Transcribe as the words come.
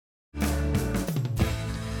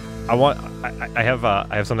I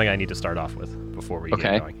have something I need to start off with before we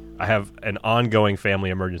get going. I have an ongoing family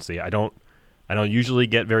emergency. I don't usually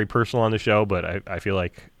get very personal on the show, but I feel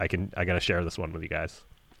like I gotta share this one with you guys.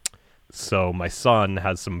 So my son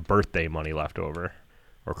has some birthday money left over,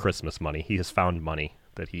 or Christmas money. He has found money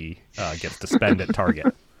that he gets to spend at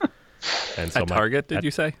Target. And so Target, did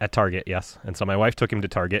you say? At Target, yes. And so my wife took him to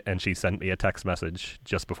Target, and she sent me a text message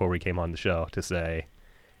just before we came on the show to say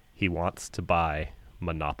he wants to buy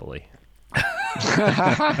Monopoly.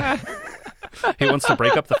 He wants to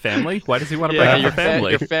break up the family? Why does he want to break up your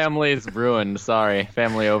family? Your family's ruined. Sorry.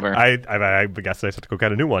 Family over. I guess I have to go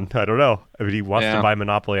get a new one. I don't know. I mean, he wants to buy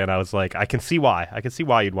Monopoly, and I was like, I can see why. I can see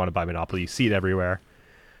why you'd want to buy Monopoly. You see it everywhere.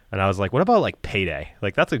 And I was like, what about, like, Payday?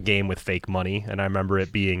 Like, that's a game with fake money, and I remember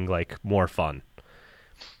it being, like, more fun.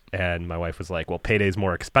 And my wife was like, well, Payday's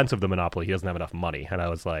more expensive than Monopoly. He doesn't have enough money. And I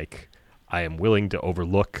was like, I am willing to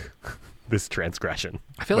overlook this transgression.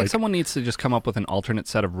 I feel like someone needs to just come up with an alternate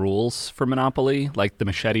set of rules for Monopoly, like the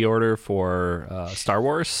machete order for Star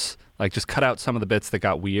Wars. Like, just cut out some of the bits that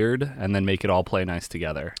got weird and then make it all play nice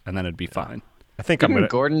together, and then it'd be fine. I think Didn't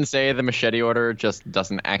Gordon say the machete order just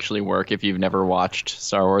doesn't actually work if you've never watched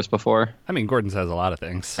Star Wars before? I mean, Gordon says a lot of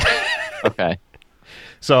things. Okay.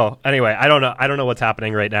 So anyway, I don't know what's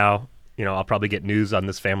happening right now. You know, I'll probably get news on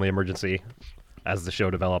this family emergency as the show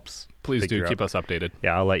develops. Please do keep us updated.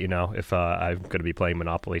 Yeah, I'll let you know if I'm going to be playing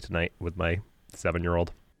Monopoly tonight with my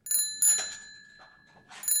 7-year-old.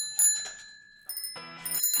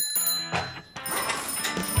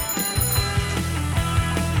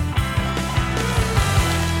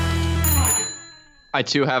 I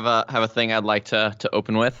too have a thing I'd like to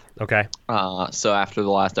open with. Okay. So after the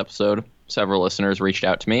last episode, several listeners reached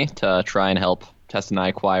out to me to try and help Tess and I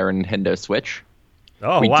acquire a Nintendo Switch.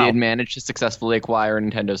 Oh, we wow. did manage to successfully acquire a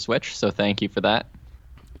Nintendo Switch, so thank you for that.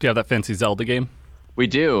 Do you have that fancy Zelda game? We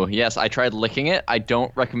do, yes. I tried licking it. I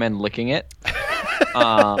don't recommend licking it.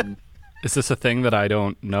 Is this a thing that I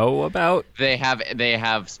don't know about? They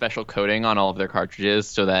have special coating on all of their cartridges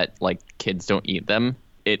so that, like, kids don't eat them.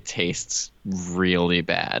 It tastes really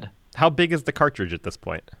bad. How big is the cartridge at this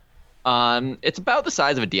point? It's about the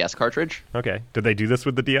size of a DS cartridge. Okay. Did they do this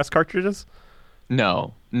with the DS cartridges?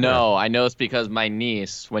 No. Yeah. I know it's because my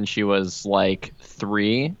niece, when she was like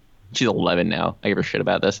 3, she's 11 now. I give her shit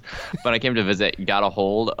about this. But I came to visit, got a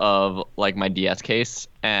hold of like my DS case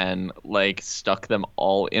and like stuck them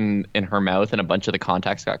all in her mouth, and a bunch of the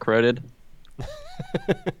contacts got corroded.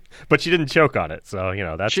 But she didn't choke on it, so you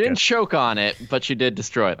know that's. She didn't choke on it, but she did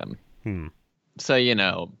destroy them. So you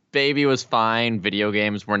know, baby was fine. Video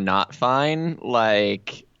games were not fine.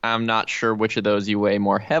 Like, I'm not sure which of those you weigh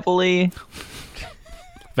more heavily.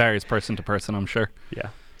 Varies person to person, I'm sure. Yeah.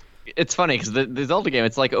 It's funny because the Zelda game,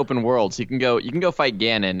 it's like open world, so you can go fight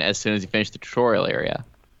Ganon as soon as you finish the tutorial area,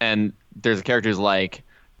 and there's a character who's like,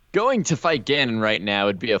 going to fight Ganon right now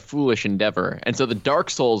would be a foolish endeavor. And so the Dark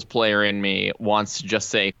Souls player in me wants to just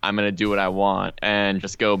say, I'm going to do what I want and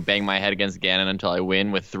just go bang my head against Ganon until I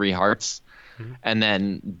win with 3 hearts. Mm-hmm. And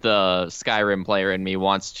then the Skyrim player in me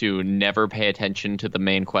wants to never pay attention to the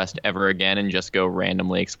main quest ever again and just go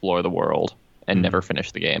randomly explore the world and never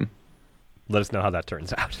finish the game. Let us know how that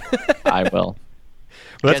turns out. I will.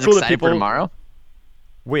 Well, that's cool that people... for tomorrow?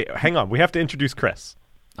 Wait, hang on. We have to introduce Chris.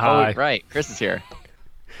 Hi. Oh, right. Chris is here.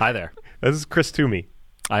 Hi there. This is Chris Toomey.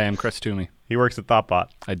 I am Chris Toomey. He works at ThoughtBot.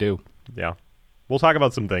 I do. Yeah. We'll talk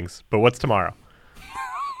about some things, but what's tomorrow?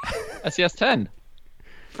 SES-10.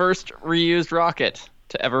 First reused rocket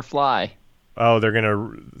to ever fly. Oh, they're going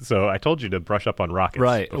to... So I told you to brush up on rockets.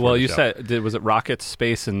 Right. Well, you said... Was it rocket,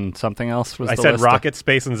 space, and something else? I said rocket,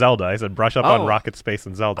 space, and Zelda. I said brush up on rocket, space,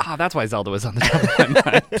 and Zelda. Ah, that's why Zelda was on the top of my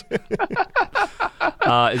mind.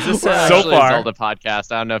 Is this so actually far, a Zelda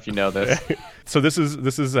podcast? I don't know if you know this. So this is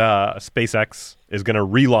SpaceX is going to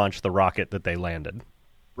relaunch the rocket that they landed.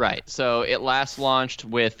 Right. So it last launched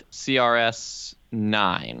with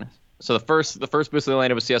CRS-9. So the first boost they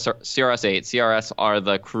landed was CRS-8. CRS are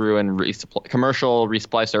the crew and commercial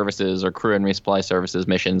resupply services or crew and resupply services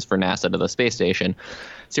missions for NASA to the space station.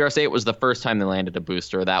 CRS-8 was the first time they landed a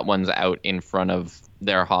booster. That one's out in front of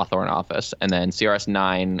their Hawthorne office. And then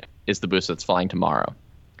CRS-9 is the booster that's flying tomorrow.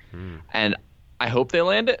 And I hope they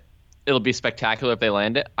land it. It'll be spectacular if they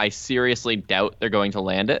land it. I seriously doubt they're going to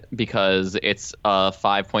land it because it's a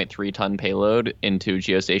 5.3-ton payload into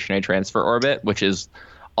geostationary transfer orbit, which is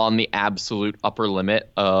on the absolute upper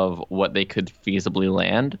limit of what they could feasibly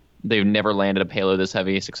land. They've never landed a payload this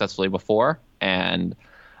heavy successfully before, and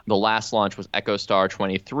the last launch was EchoStar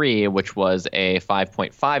 23, which was a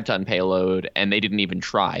 5.5-ton payload, and they didn't even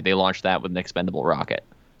try. They launched that with an expendable rocket.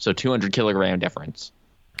 So 200-kilogram difference.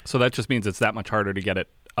 So that just means it's that much harder to get it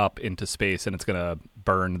up into space and it's going to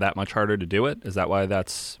burn that much harder to do it? Is that why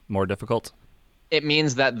that's more difficult? It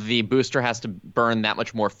means that the booster has to burn that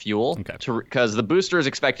much more fuel because the booster is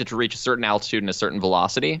expected to reach a certain altitude and a certain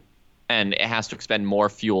velocity, and it has to expend more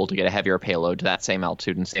fuel to get a heavier payload to that same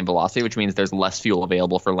altitude and same velocity, which means there's less fuel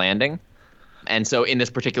available for landing. And so in this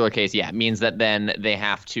particular case, it means that then they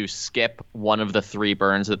have to skip one of the 3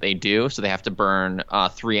 burns that they do. So they have to burn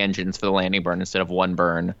 3 engines for the landing burn instead of 1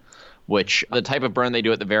 burn, which the type of burn they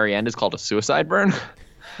do at the very end is called a suicide burn.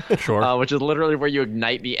 Sure. Which is literally where you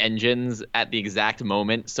ignite the engines at the exact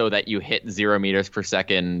moment so that you hit 0 meters per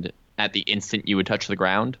second at the instant you would touch the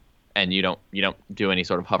ground, and you don't do any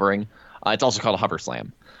sort of hovering. It's also called a hover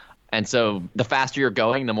slam. And so the faster you're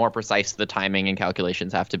going, the more precise the timing and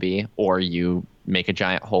calculations have to be, or you make a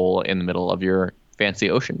giant hole in the middle of your fancy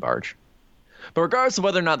ocean barge. But regardless of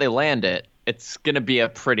whether or not they land it, it's going to be a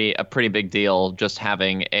pretty big deal just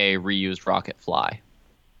having a reused rocket fly.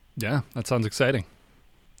 Yeah, that sounds exciting.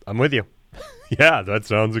 I'm with you. Yeah, that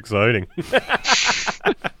sounds exciting. Is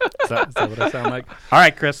that what I sound like? All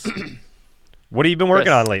right, Chris. What have you been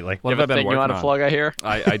working on lately? What have I been working on? You want to plug, I hear?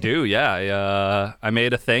 I do, yeah. I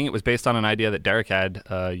made a thing. It was based on an idea that Derek had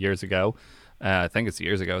years ago. I think it's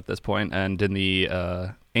years ago at this point. And in the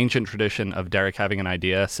ancient tradition of Derek having an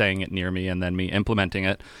idea, saying it near me, and then me implementing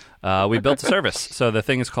it, we built a service. So the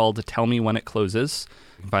thing is called Tell Me When It Closes.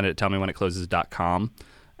 You can find it at tellmewhenitcloses.com.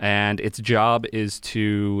 And its job is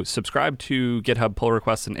to subscribe to GitHub pull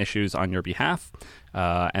requests and issues on your behalf,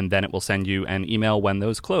 and then it will send you an email when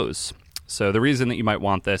those close. So the reason that you might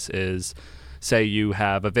want this is, say you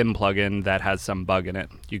have a Vim plugin that has some bug in it.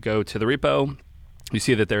 You go to the repo, you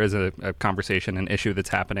see that there is a conversation, an issue that's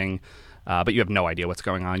happening, but you have no idea what's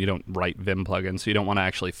going on. You don't write Vim plugins, so you don't want to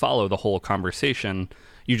actually follow the whole conversation.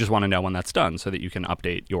 You just want to know when that's done so that you can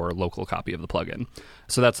update your local copy of the plugin.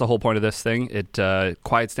 So that's the whole point of this thing. It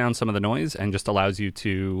quiets down some of the noise and just allows you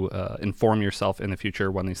to inform yourself in the future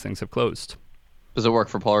when these things have closed. Does it work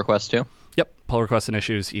for pull requests too? Yep, pull requests and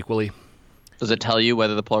issues equally. Does it tell you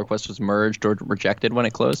whether the pull request was merged or rejected when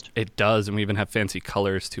it closed? It does, and we even have fancy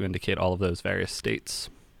colors to indicate all of those various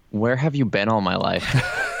states. Where have you been all my life?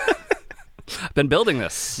 Been building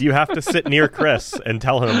this. You have to sit near Chris and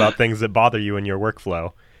tell him about things that bother you in your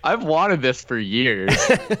workflow. I've wanted this for years.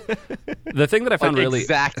 The thing that I found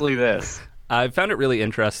exactly this. I found it really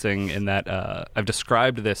interesting in that I've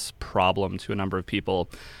described this problem to a number of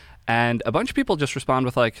people, and a bunch of people just respond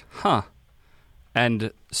with like, huh.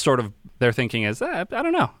 And sort of their thinking is, I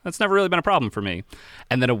don't know. That's never really been a problem for me.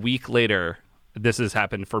 And then a week later, this has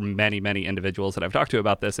happened for many, many individuals that I've talked to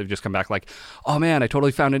about this. They've just come back like, oh man, I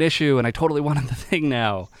totally found an issue and I totally wanted the thing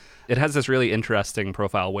now. It has this really interesting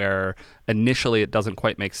profile where initially it doesn't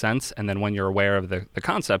quite make sense. And then when you're aware of the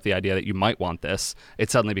concept, the idea that you might want this,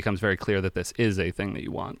 it suddenly becomes very clear that this is a thing that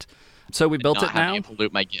you want. So we built it now. To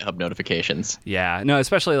pollute my GitHub notifications. Yeah, no,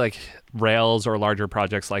 especially like Rails or larger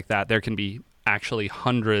projects like that, there can be actually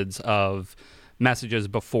hundreds of messages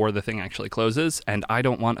before the thing actually closes, and I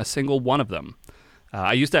don't want a single one of them.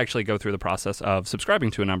 I used to actually go through the process of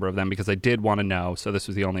subscribing to a number of them because I did want to know, so this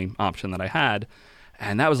was the only option that I had,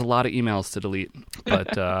 and that was a lot of emails to delete,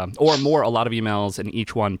 but or more, a lot of emails, and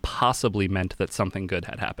each one possibly meant that something good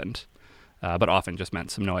had happened, but often just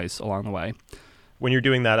meant some noise along the way. When you're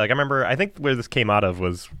doing that, like I remember, I think where this came out of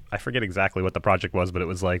was, I forget exactly what the project was, but it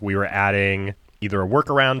was like we were adding either a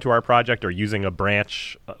workaround to our project or using a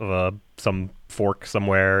branch of some fork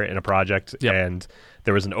somewhere in a project. Yep. And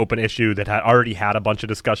there was an open issue that had already had a bunch of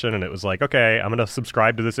discussion, and it was like, okay, I'm going to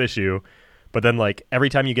subscribe to this issue. But then like every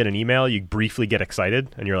time you get an email, you briefly get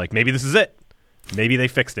excited and you're like, maybe this is it. Maybe they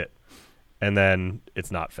fixed it. And then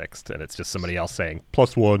it's not fixed, and it's just somebody else saying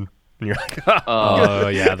 +1. And you're like, oh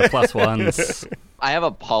yeah, the +1s. I have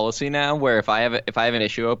a policy now where if I have an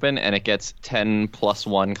issue open and it gets 10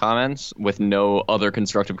 +1 comments with no other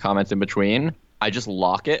constructive comments in between, I just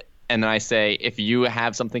lock it, and then I say, if you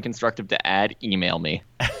have something constructive to add, email me.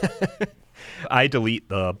 I delete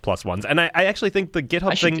the +1s, and I actually think the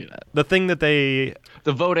GitHub thing, the thing that they,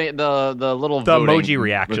 the voting, the little the voting, emoji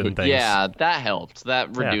reaction things, yeah, that helped.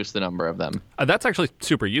 That reduced the number of them. That's actually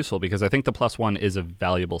super useful because I think the +1 is a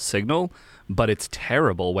valuable signal, but it's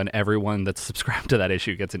terrible when everyone that's subscribed to that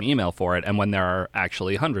issue gets an email for it, and when there are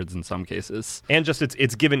actually hundreds in some cases. And just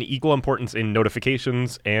it's given equal importance in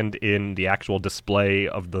notifications and in the actual display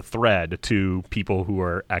of the thread to people who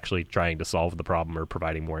are actually trying to solve the problem or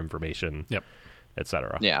providing more information. Yep.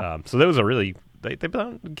 Etc. Yeah. So that was a really they put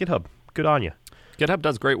on GitHub. Good on you. GitHub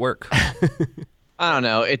does great work. I don't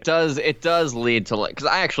know. It does lead to, like, because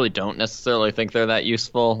I actually don't necessarily think they're that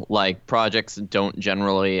useful. Like, projects don't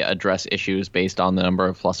generally address issues based on the number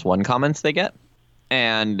of +1 comments they get.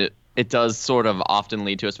 And it does sort of often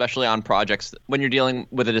lead to, especially on projects, when you're dealing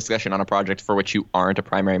with a discussion on a project for which you aren't a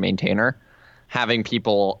primary maintainer, having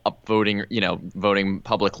people voting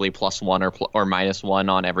publicly +1 or -1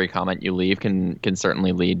 on every comment you leave can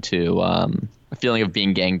certainly lead to a feeling of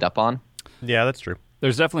being ganged up on. Yeah, that's true.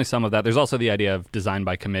 There's definitely some of that. There's also the idea of design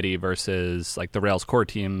by committee versus like the Rails core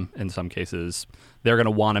team. In some cases, they're going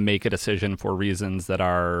to want to make a decision for reasons that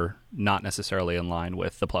are not necessarily in line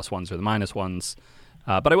with the +1s or the -1s.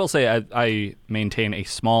 But I will say I maintain a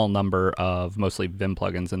small number of mostly Vim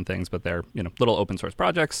plugins and things, but they're little open source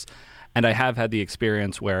projects. And I have had the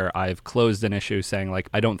experience where I've closed an issue saying, like,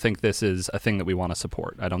 I don't think this is a thing that we want to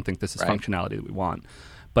support. I don't think this is functionality that we want.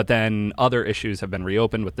 But then other issues have been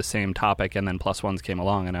reopened with the same topic, and then +1s came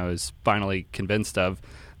along, and I was finally convinced of,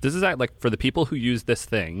 this is like, for the people who use this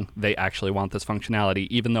thing, they actually want this functionality,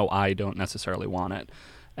 even though I don't necessarily want it.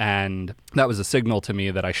 And that was a signal to me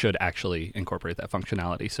that I should actually incorporate that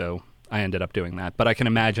functionality. So I ended up doing that. But I can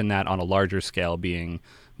imagine that on a larger scale being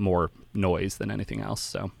more noise than anything else.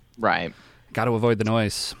 So right, got to avoid the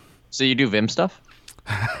noise. So you do Vim stuff?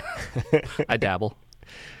 I dabble.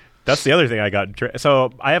 That's the other thing I got.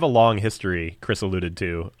 So I have a long history, Chris alluded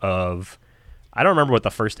to, of, I don't remember what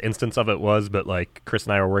the first instance of it was, but like Chris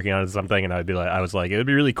and I were working on something, and I was like, it would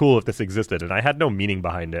be really cool if this existed, and I had no meaning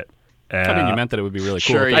behind it. I mean, you meant that it would be really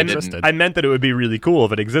cool Sure, if it existed. I meant that it would be really cool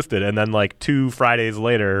if it existed, and then like 2 Fridays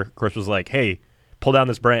later, Chris was like, hey, pull down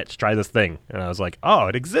this branch, try this thing. And I was like, oh,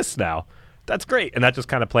 it exists now. That's great. And that just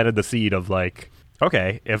kind of planted the seed of like,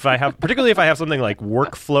 okay, particularly if I have something like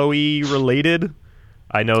workflowy related,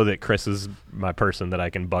 I know that Chris is my person that I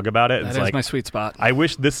can bug about it. That it's is like, my sweet spot. I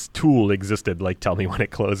wish this tool existed, like tell me when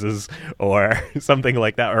it closes or something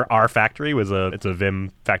like that. Or R Factory it's a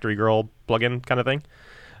Vim Factory Girl plugin kind of thing.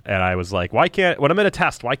 And I was like, when I'm in a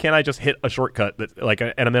test, why can't I just hit a shortcut that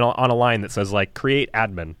and I'm on a line that says like create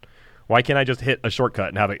admin? Why can't I just hit a shortcut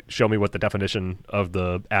and have it show me what the definition of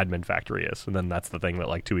the admin factory is? And then that's the thing that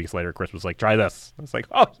like 2 weeks later, Chris was like, try this. I was like,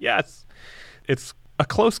 oh yes. It's a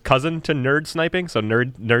close cousin to nerd sniping. So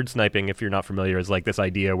nerd sniping, if you're not familiar, is like this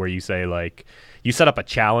idea where you say like, you set up a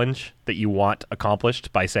challenge that you want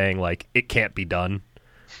accomplished by saying like, it can't be done,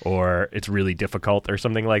 or it's really difficult or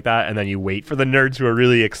something like that. And then you wait for the nerds who are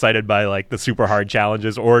really excited by like the super hard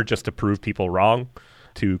challenges or just to prove people wrong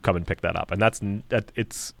to come and pick that up. And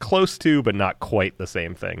it's close to, but not quite the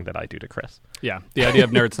same thing that I do to Chris. Yeah. The idea of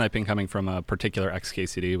nerd sniping coming from a particular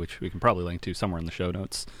XKCD, which we can probably link to somewhere in the show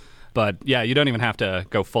notes. But yeah, you don't even have to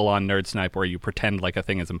go full on nerd snipe where you pretend like a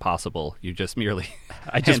thing is impossible. You just merely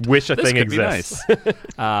I just wish a thing exists.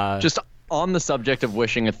 Nice. Just on the subject of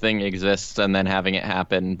wishing a thing exists and then having it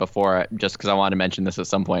happen before, just because I want to mention this at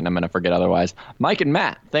some point and I'm going to forget otherwise. Mike and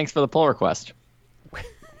Matt, thanks for the pull request.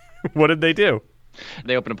 What did they do?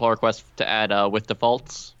 They opened a pull request to add with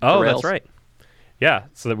defaults. Oh, that's right. Yeah,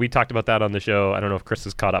 so that we talked about that on the show. I don't know if Chris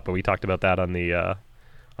is caught up, but we talked about that on the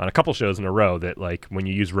on a couple shows in a row, that like when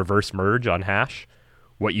you use reverse merge on hash,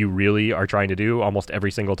 what you really are trying to do almost every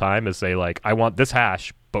single time is say like, I want this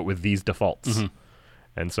hash, but with these defaults. Mm-hmm.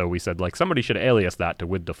 And so we said, like, somebody should alias that to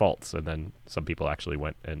with defaults. And then some people actually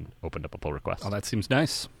went and opened up a pull request. Oh, that seems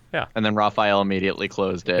nice. Yeah. And then Raphael immediately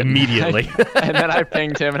closed it. Immediately. And then I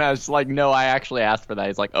pinged him, and I was like, no, I actually asked for that.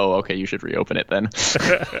 He's like, oh, okay, you should reopen it then. See,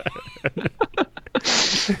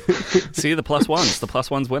 the +1s. The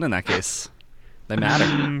 +1s win in that case. They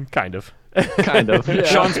matter. Kind of. Kind of. Yeah.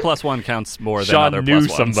 Sean's +1 counts more than Sean other knew +1s.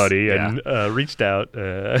 somebody and reached out.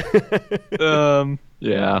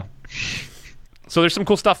 Yeah. So there's some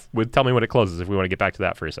cool stuff with Tell Me When It Closes, if we want to get back to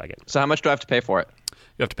that for a second. So how much do I have to pay for it?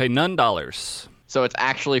 You have to pay none dollars. So it's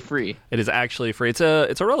actually free. It is actually free. It's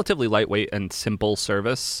a relatively lightweight and simple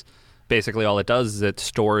service. Basically, all it does is it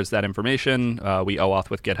stores that information. We OAuth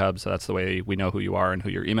with GitHub, so that's the way we know who you are and who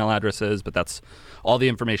your email address is. But that's all the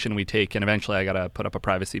information we take. And eventually, I got to put up a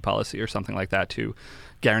privacy policy or something like that to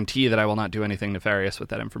guarantee that I will not do anything nefarious with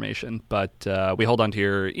that information. But we hold on to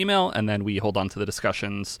your email, and then we hold on to the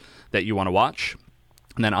discussions that you want to watch.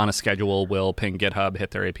 And then on a schedule, we'll ping GitHub,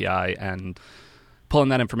 hit their API, and pull in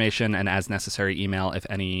that information, and as necessary, email if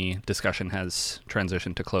any discussion has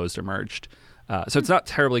transitioned to closed or merged. So it's not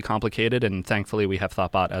terribly complicated, and thankfully we have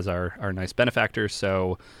Thoughtbot as our nice benefactor,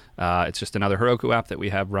 so it's just another Heroku app that we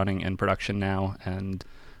have running in production now, and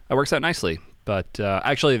it works out nicely. But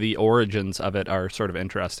actually the origins of it are sort of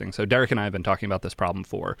interesting. So Derek and I have been talking about this problem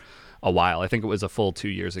for a while. I think it was a full 2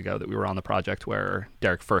 years ago that we were on the project where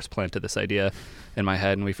Derek first planted this idea in my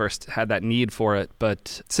head, and we first had that need for it.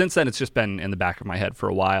 But since then, it's just been in the back of my head for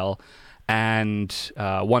a while. And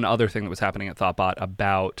one other thing that was happening at Thoughtbot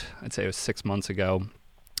about, I'd say it was 6 months ago,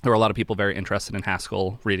 there were a lot of people very interested in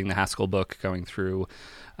Haskell, reading the Haskell book, going through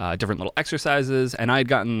different little exercises, and I had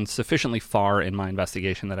gotten sufficiently far in my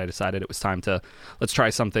investigation that I decided it was time to let's try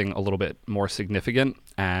something a little bit more significant.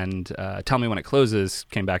 And Tell Me When It Closes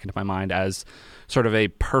came back into my mind as sort of a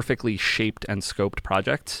perfectly shaped and scoped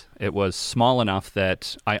project. It was small enough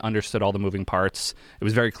that I understood all the moving parts. It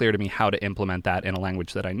was very clear to me how to implement that in a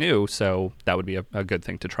language that I knew, so that would be a good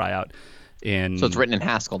thing to try out. So it's written in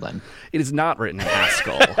Haskell then? It is not written in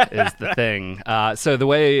Haskell, is the thing. So the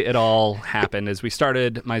way it all happened is we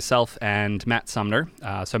started, myself and Matt Sumner.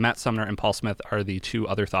 So Matt Sumner and Paul Smith are the two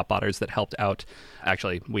other thoughtbotters that helped out.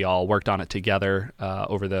 Actually, we all worked on it together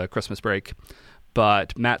over the Christmas break.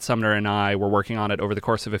 But Matt Sumner and I were working on it over the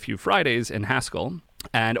course of a few Fridays in Haskell.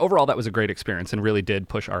 And overall, that was a great experience and really did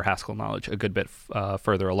push our Haskell knowledge a good bit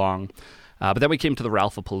further along. But then we came to the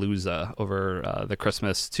Ralphapalooza over the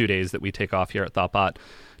Christmas 2 days that we take off here at Thoughtbot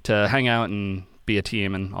to hang out and be a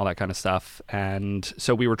team and all that kind of stuff. And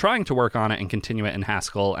so we were trying to work on it and continue it in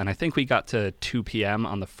Haskell. And I think we got to 2 p.m.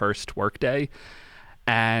 on the first work day.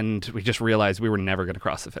 And we just realized we were never going to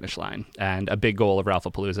cross the finish line. And a big goal of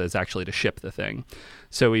Ralphapalooza is actually to ship the thing.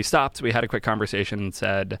 So we stopped, we had a quick conversation and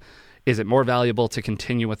said, is it more valuable to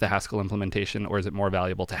continue with the Haskell implementation, or is it more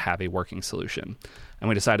valuable to have a working solution? And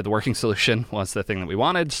we decided the working solution was the thing that we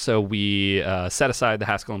wanted, so we set aside the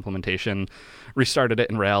Haskell implementation, restarted it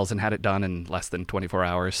in Rails, and had it done in less than 24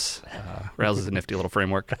 hours. Rails is a nifty little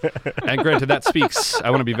framework. And granted, that speaks, I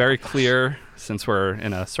want to be very clear, since we're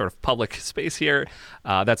in a sort of public space here,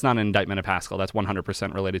 that's not an indictment of Haskell. That's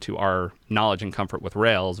 100% related to our knowledge and comfort with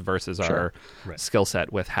Rails versus our skill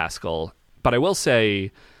set with Haskell. But I will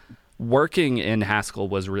say, working in Haskell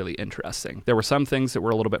was really interesting. There were some things that were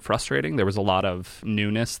a little bit frustrating. There was a lot of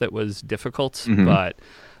newness that was difficult, but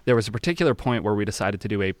there was a particular point where we decided to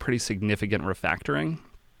do a pretty significant refactoring,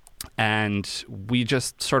 and we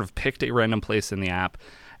just sort of picked a random place in the app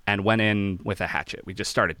and went in with a hatchet. We just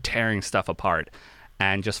started tearing stuff apart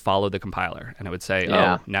and just followed the compiler. And it would say,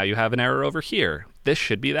 oh, now you have an error over here. This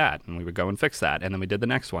should be that. And we would go and fix that. And then we did the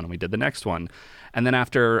next one, and we did the next one. And then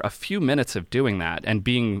after a few minutes of doing that and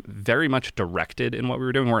being very much directed in what we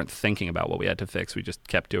were doing, we weren't thinking about what we had to fix. We just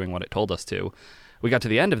kept doing what it told us to. We got to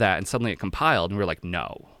the end of that, and suddenly it compiled, and we were like,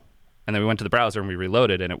 no. And then we went to the browser, and we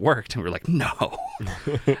reloaded, and it worked. And we were like, no.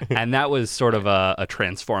 And that was sort of a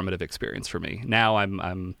transformative experience for me. Now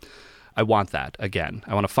I want that again.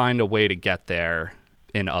 I want to find a way to get there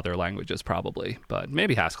in other languages probably, but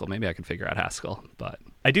maybe Haskell. Maybe I can figure out Haskell. But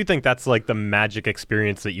I do think that's like the magic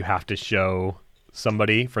experience that you have to show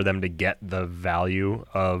somebody for them to get the value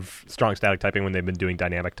of strong static typing when they've been doing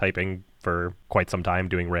dynamic typing for quite some time,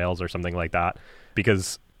 doing Rails or something like that.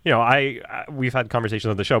 Because, you know, we've had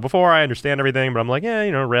conversations on the show before. I understand everything, but I'm like, yeah,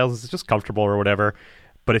 you know, Rails is just comfortable or whatever.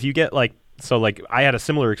 But if you get like I had a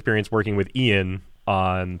similar experience working with Ian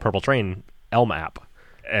on Purple Train Elm app.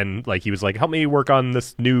 And like he was like, help me work on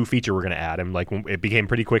this new feature we're going to add. And like it became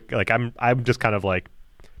pretty quick. Like I'm just kind of like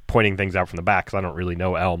pointing things out from the back because I don't really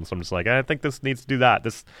know Elm. So I'm just like, I think this needs to do that.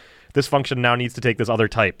 This function now needs to take this other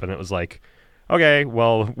type. And it was like, okay,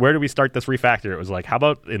 well, where do we start this refactor? It was like, how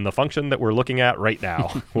about in the function that we're looking at right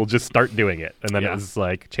now? We'll just start doing it. And then it was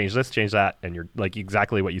like, change this, change that. And you're like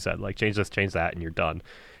exactly what you said, like change this, change that, and you're done.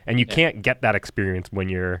 And you can't get that experience when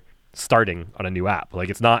you're starting on a new app. Like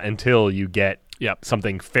it's not until you get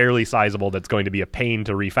something fairly sizable that's going to be a pain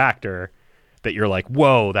to refactor that you're like,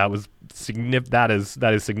 whoa, that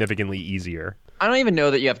is significantly easier. I don't even know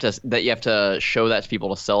that you have to show that to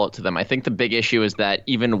people to sell it to them. I think the big issue is that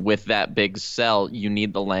even with that big sell, you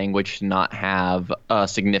need the language to not have a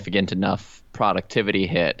significant enough productivity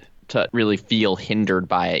hit to really feel hindered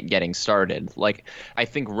by it getting started. Like, I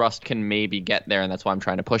think Rust can maybe get there, and that's why I'm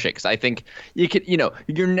trying to push it. Because I think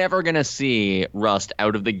you're never going to see Rust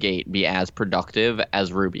out of the gate be as productive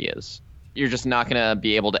as Ruby is. You're just not going to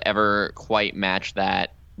be able to ever quite match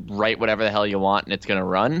that. Write whatever the hell you want, and it's going to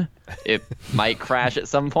run. It might crash at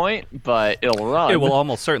some point, but it'll run. It will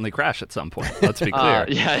almost certainly crash at some point. Let's be clear.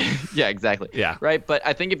 Yeah, exactly. Yeah. Right, but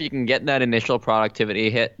I think if you can get that initial productivity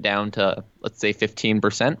hit down to, let's say,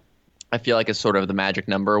 15%, I feel like it's sort of the magic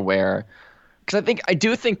number where, because I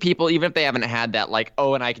do think people, even if they haven't had that, like,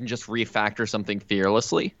 oh, and I can just refactor something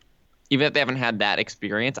fearlessly, even if they haven't had that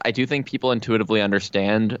experience, I do think people intuitively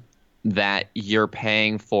understand that you're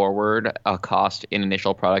paying forward a cost in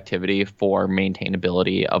initial productivity for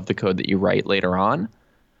maintainability of the code that you write later on.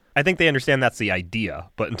 I think they understand that's the idea,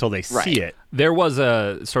 but until they see it. There was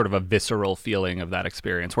a sort of a visceral feeling of that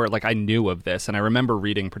experience where like I knew of this, and I remember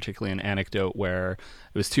reading particularly an anecdote where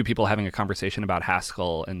it was two people having a conversation about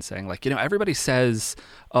Haskell and saying like, everybody says,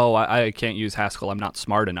 oh, I can't use Haskell, I'm not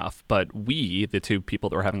smart enough. But we, the two people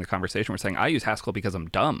that were having the conversation, were saying, I use Haskell because I'm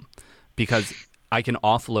dumb, because I can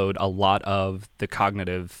offload a lot of the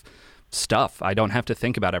cognitive stuff. I don't have to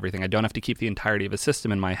think about everything. I don't have to keep the entirety of a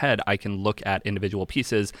system in my head. I can look at individual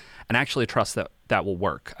pieces and actually trust that that will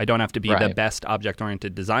work. I don't have to be the best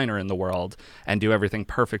object-oriented designer in the world and do everything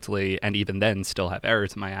perfectly and even then still have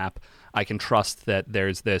errors in my app. I can trust that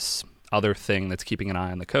there's this other thing that's keeping an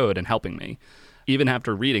eye on the code and helping me. Even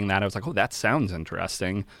after reading that, I was like, oh, that sounds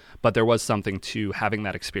interesting. But there was something to having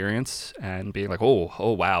that experience and being like, oh,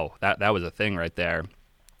 wow, that was a thing right there.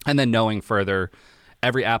 And then knowing further,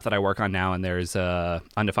 every app that I work on now, and there's a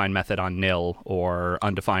undefined method on nil or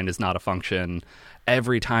undefined is not a function,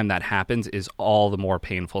 every time that happens is all the more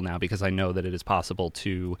painful now because I know that it is possible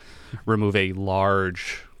to remove a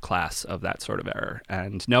large class of that sort of error.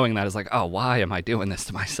 And knowing that is like, oh, why am I doing this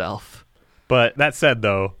to myself? But that said,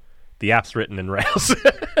 though, the app's written in Rails.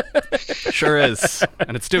 Sure is.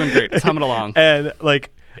 And it's doing great. It's humming along. And like,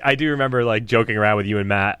 I do remember like joking around with you and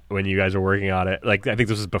Matt when you guys were working on it. Like, I think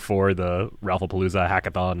this was before the Ralphapalooza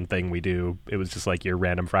hackathon thing we do. It was just like your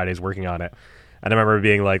random Fridays working on it. And I remember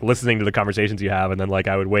being like listening to the conversations you have, and then like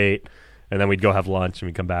I would wait, and then we'd go have lunch, and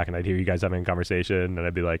we'd come back, and I'd hear you guys having a conversation, and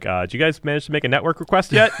I'd be like, "Did you guys manage to make a network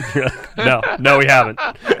request yet?" You're like, no, we haven't.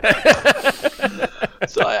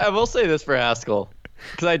 So I will say this for Haskell,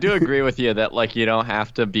 because I do agree with you that like you don't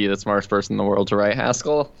have to be the smartest person in the world to write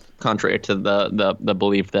Haskell, contrary to the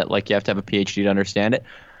belief that like you have to have a PhD to understand it.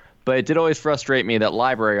 But it did always frustrate me that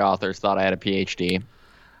library authors thought I had a PhD.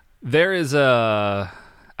 There is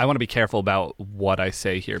I want to be careful about what I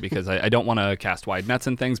say here because I don't want to cast wide nets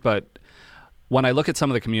and things, but when I look at some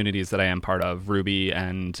of the communities that I am part of, Ruby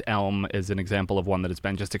and Elm is an example of one that has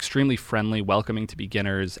been just extremely friendly, welcoming to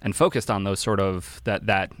beginners, and focused on those sort of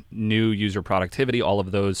that new user productivity, all of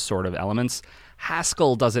those sort of elements.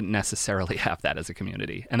 Haskell doesn't necessarily have that as a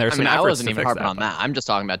community, and there's some efforts I wasn't to even fix harping that, on that. I'm just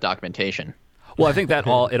talking about documentation. Well, I think that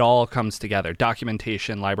it all comes together: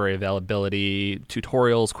 documentation, library availability,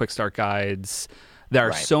 tutorials, quick start guides. There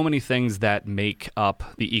are so many things that make up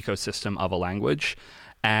the ecosystem of a language,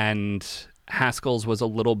 and Haskell's was a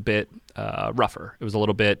little bit rougher. It was a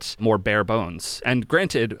little bit more bare bones. And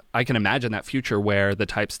granted, I can imagine that future where the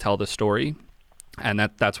types tell the story, and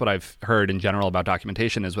that's what I've heard in general about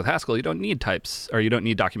documentation is with Haskell, you don't need types, or you don't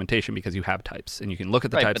need documentation because you have types, and you can look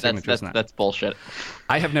at the type signatures. That's bullshit.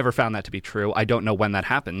 I have never found that to be true. I don't know when that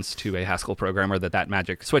happens to a Haskell programmer, that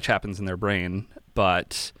magic switch happens in their brain,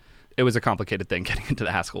 but it was a complicated thing getting into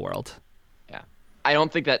the Haskell world. Yeah. I don't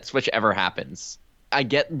think that switch ever happens. I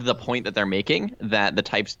get the point that they're making, that the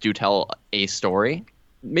types do tell a story.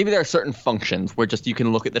 Maybe there are certain functions where just you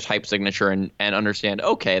can look at the type signature and understand,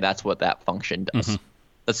 okay, that's what that function does. Mm-hmm.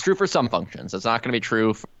 That's true for some functions. It's not going to be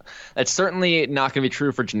true. It's certainly not going to be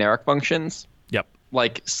true for generic functions. Yep.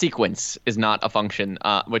 Like sequence is not a function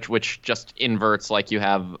which just inverts, like you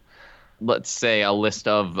have, let's say, a list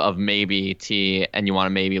of maybe T, and you want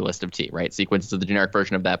a maybe list of T, right? Sequence is the generic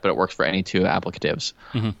version of that, but it works for any two applicatives.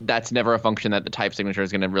 Mm-hmm. That's never a function that the type signature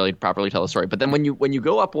is going to really properly tell the story. But then when you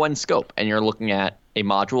go up one scope and you're looking at a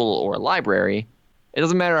module or a library, it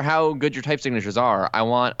doesn't matter how good your type signatures are. I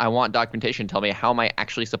want documentation to tell me how am I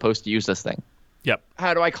actually supposed to use this thing. Yep.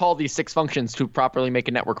 How do I call these 6 functions to properly make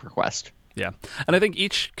a network request? Yeah. And I think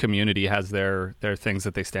each community has their things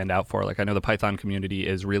that they stand out for. Like I know the Python community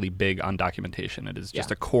is really big on documentation. It is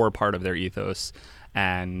just a core part of their ethos,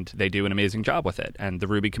 and they do an amazing job with it. And the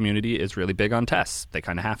Ruby community is really big on tests. They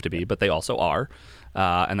kind of have to be, but they also are.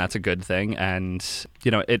 And that's a good thing. And,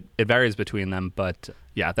 it varies between them. But,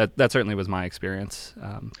 yeah, that certainly was my experience.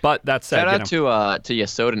 But that said, shout out to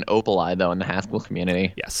Yesod and Opaleye, though, in the Haskell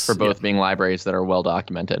community. Yes. For both being libraries that are well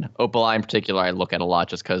documented. Opaleye in particular I look at a lot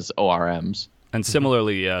just because ORMs. And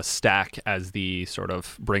similarly, Stack as the sort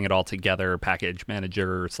of bring it all together package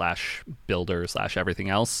manager / builder / everything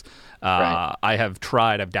else. Right.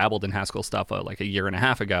 I've dabbled in Haskell stuff like a year and a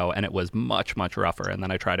half ago, and it was much, much rougher. And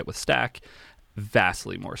then I tried it with Stack.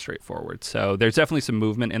 Vastly more straightforward. So there's definitely some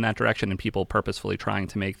movement in that direction and people purposefully trying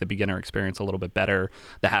to make the beginner experience a little bit better.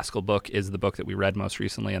 The Haskell book is the book that we read most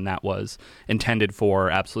recently, and that was intended for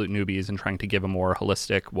absolute newbies and trying to give a more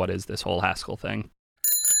holistic, what is this whole Haskell thing?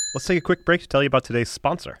 Let's take a quick break to tell you about today's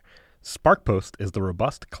sponsor. SparkPost is the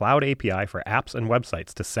robust cloud API for apps and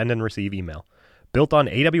websites to send and receive email. Built on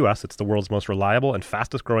AWS, it's the world's most reliable and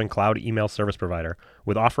fastest-growing cloud email service provider,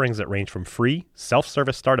 with offerings that range from free,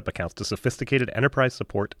 self-service startup accounts to sophisticated enterprise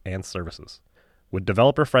support and services. With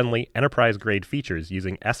developer-friendly, enterprise-grade features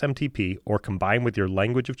using SMTP or combined with your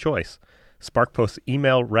language of choice, SparkPost's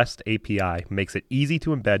Email REST API makes it easy to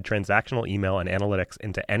embed transactional email and analytics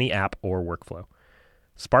into any app or workflow.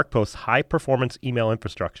 SparkPost's high-performance email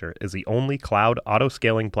infrastructure is the only cloud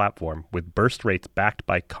auto-scaling platform with burst rates backed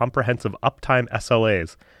by comprehensive uptime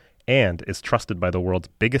SLAs and is trusted by the world's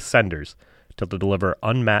biggest senders to deliver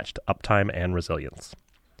unmatched uptime and resilience.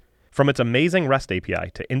 From its amazing REST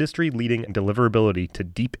API to industry-leading deliverability to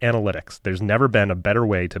deep analytics, there's never been a better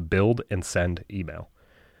way to build and send email.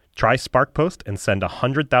 Try SparkPost and send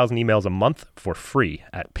 100,000 emails a month for free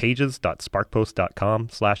at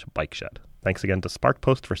pages.sparkpost.com/bikeshed. Thanks again to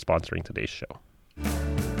SparkPost for sponsoring today's show.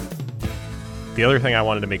 The other thing I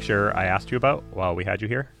wanted to make sure I asked you about while we had you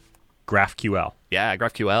here, GraphQL. Yeah,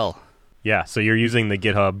 GraphQL. Yeah, so you're using the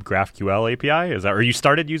GitHub GraphQL API? Is that, or you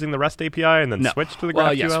started using the REST API and then switched to the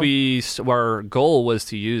GraphQL? Well, yes, our goal was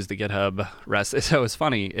to use the GitHub REST. So it was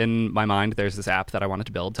funny. In my mind, there's this app that I wanted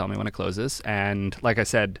to build, Tell Me When It Closes. And like I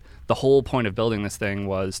said, the whole point of building this thing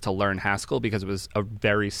was to learn Haskell because it was a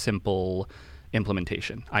very simple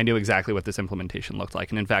implementation. I knew exactly what this implementation looked like.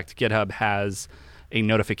 And in fact, GitHub has a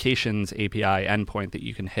notifications API endpoint that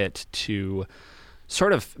you can hit to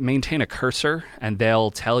sort of maintain a cursor, and they'll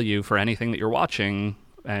tell you for anything that you're watching,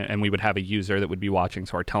 and we would have a user that would be watching,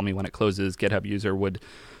 so our Tell Me When It Closes GitHub user would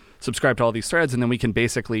subscribe to all these threads, and then we can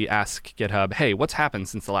basically ask GitHub, hey, what's happened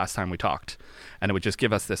since the last time we talked? And it would just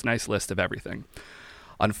give us this nice list of everything.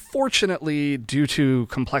 Unfortunately, due to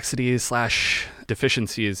complexities /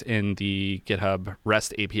 deficiencies in the GitHub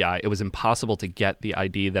REST API, it was impossible to get the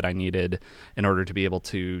ID that I needed in order to be able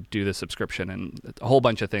to do the subscription and a whole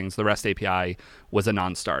bunch of things. The REST API was a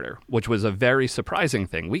non-starter, which was a very surprising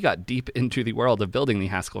thing. We got deep into the world of building the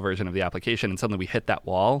Haskell version of the application, and suddenly we hit that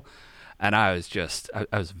wall. And I was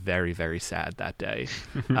very, very sad that day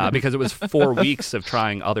because it was 4 weeks of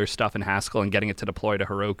trying other stuff in Haskell and getting it to deploy to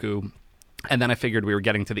Heroku. And then I figured we were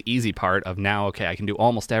getting to the easy part of now, okay, I can do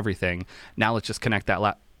almost everything. Now let's just connect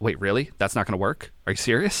that Wait, really? That's not going to work? Are you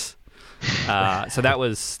serious? So that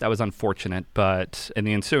was unfortunate. But in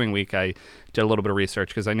the ensuing week, I did a little bit of research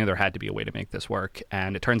because I knew there had to be a way to make this work.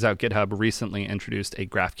 And it turns out GitHub recently introduced a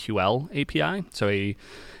GraphQL API, so a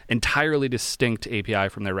entirely distinct API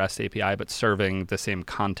from their REST API, but serving the same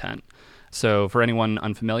content. So for anyone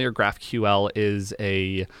unfamiliar, GraphQL is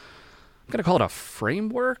I'm going to call it a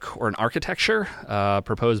framework or an architecture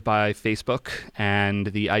proposed by Facebook. And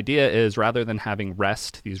the idea is rather than having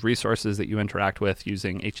REST, these resources that you interact with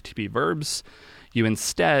using HTTP verbs, you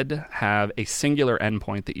instead have a singular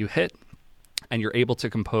endpoint that you hit, and you're able to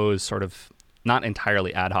compose sort of not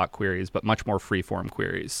entirely ad hoc queries, but much more free-form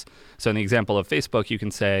queries. So in the example of Facebook, you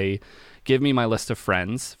can say, give me my list of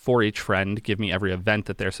friends. For each friend, give me every event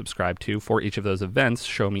that they're subscribed to. For each of those events,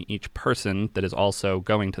 show me each person that is also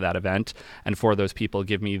going to that event. And for those people,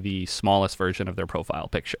 give me the smallest version of their profile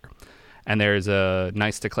picture. And there's a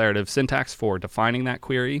nice declarative syntax for defining that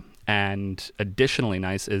query. And additionally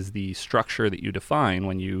nice is the structure that you define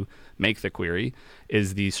when you make the query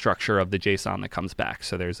is the structure of the JSON that comes back.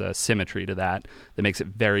 So there's a symmetry to that makes it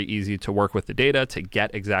very easy to work with the data to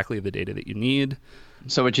get exactly the data that you need.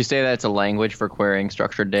 So would you say that it's a language for querying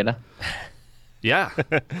structured data? Yeah.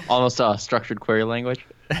 Almost a structured query language?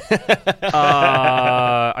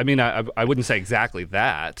 I mean, I wouldn't say exactly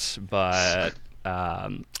that, but I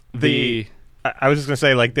was just going to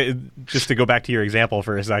say, like, just to go back to your example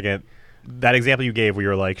for a second, that example you gave where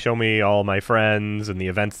you're like, show me all my friends and the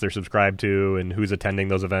events they're subscribed to and who's attending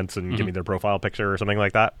those events and give me their profile picture or something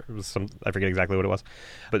like that. It was I forget exactly what it was,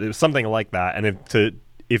 but it was something like that. And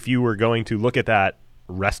if you were going to look at that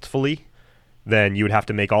restfully, then you would have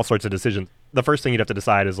to make all sorts of decisions. The first thing you'd have to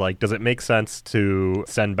decide is, like, does it make sense to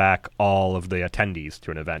send back all of the attendees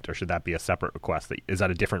to an event, or should that be a separate request? Is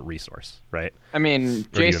that a different resource, right? I mean,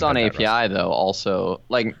 JSON API, though, also,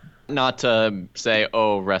 like, not to say,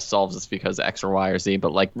 oh, REST solves this because X or Y or Z,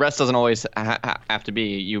 but, like, REST doesn't always have to be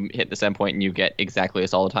you hit this endpoint and you get exactly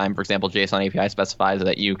this all the time. For example, JSON API specifies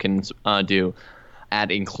that you can do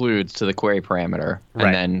add includes to the query parameter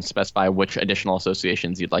and then specify which additional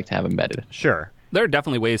associations you'd like to have embedded. Sure. There are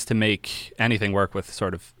definitely ways to make anything work with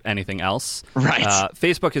sort of anything else. Right.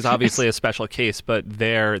 Facebook is obviously a special case, but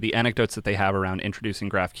the anecdotes that they have around introducing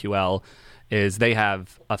GraphQL is they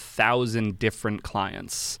have 1,000 different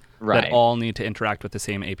clients that all need to interact with the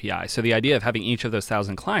same API. So the idea of having each of those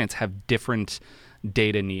 1,000 clients have different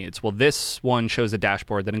data needs. Well, this one shows a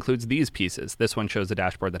dashboard that includes these pieces. This one shows a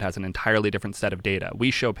dashboard that has an entirely different set of data.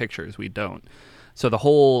 We show pictures, we don't. So the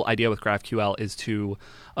whole idea with GraphQL is to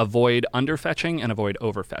avoid underfetching and avoid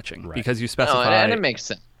overfetching because you specify. And it makes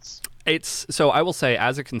sense. So I will say,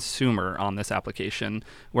 as a consumer on this application,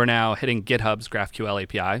 we're now hitting GitHub's GraphQL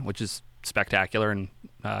API, which is spectacular and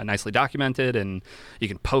nicely documented, and you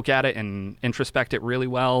can poke at it and introspect it really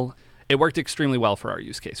well. It worked extremely well for our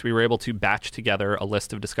use case. We were able to batch together a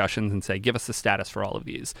list of discussions and say, give us the status for all of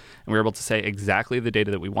these. And we were able to say exactly the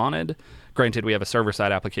data that we wanted. Granted, we have a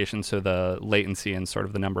server-side application, so the latency and sort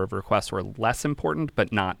of the number of requests were less important,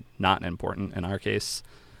 but not important in our case.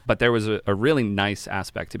 But there was a really nice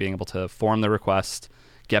aspect to being able to form the request,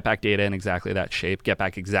 get back data in exactly that shape, get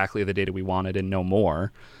back exactly the data we wanted and no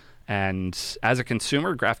more. And as a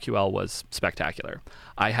consumer, GraphQL was spectacular.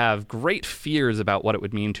 I have great fears about what it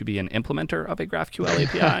would mean to be an implementer of a GraphQL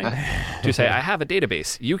API. To say, I have a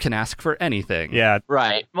database. You can ask for anything. Yeah.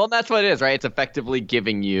 Right. Well, that's what it is, right? It's effectively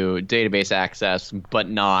giving you database access, but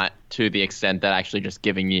not to the extent that actually just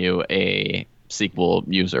giving you a SQL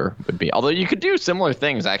user would be. Although you could do similar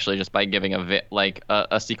things actually just by giving a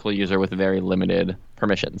SQL user with very limited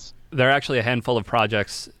permissions. There are actually a handful of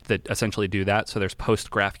projects that essentially do that. So there's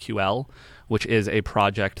PostgreSQL, which is a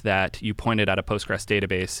project that you pointed at a Postgres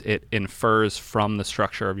database. It infers from the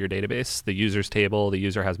structure of your database, the users table, the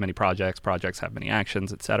user has many projects have many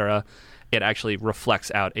actions, etc. It actually reflects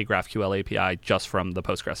out a GraphQL API just from the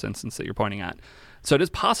Postgres instance that you're pointing at. So it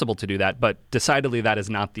is possible to do that, but decidedly that is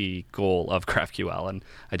not the goal of GraphQL, and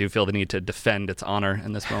I do feel the need to defend its honor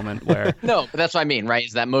in this moment where... No, but that's what I mean, right,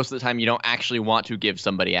 is that most of the time you don't actually want to give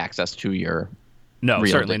somebody access to your... No,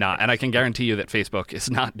 certainly not, and I can guarantee you that Facebook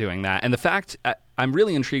is not doing that. And the fact, I'm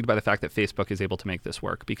really intrigued by the fact that Facebook is able to make this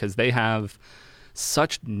work, because they have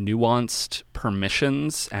such nuanced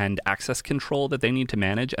permissions and access control that they need to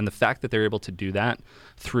manage, and the fact that they're able to do that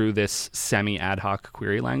through this semi-ad hoc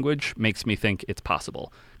query language makes me think it's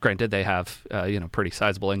possible. Granted, they have pretty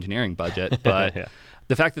sizable engineering budget, but yeah.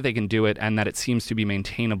 The fact that they can do it and that it seems to be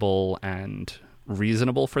maintainable and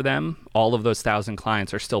reasonable for them, all of those 1,000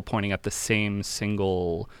 clients are still pointing at the same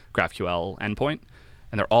single GraphQL endpoint,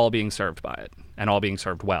 and they're all being served by it, and all being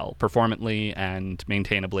served well, performantly and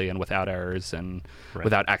maintainably and without errors and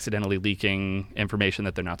without accidentally leaking information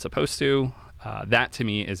that they're not supposed to. That, to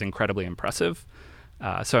me, is incredibly impressive.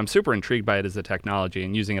 So I'm super intrigued by it as a technology,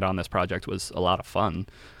 and using it on this project was a lot of fun.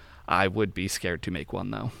 I would be scared to make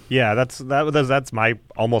one, though. Yeah, that's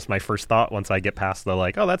almost my first thought once I get past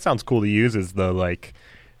the that sounds cool to use, is the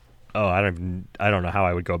I don't know how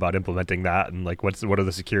I would go about implementing that, and what are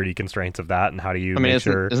the security constraints of that, and how do you make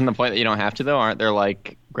sure? Isn't the point that you don't have to, though? Aren't there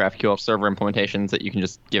GraphQL server implementations that you can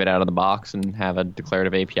just give it out of the box and have a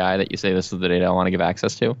declarative API that you say this is the data I want to give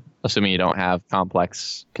access to, assuming you don't have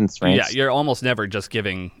complex constraints? Yeah, you're almost never just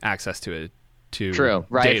giving access to it. True,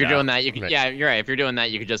 right? Data. If you're doing that, you can. Right. Yeah, you're right. If you're doing that,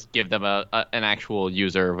 you could just give them an actual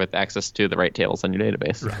user with access to the right tables on your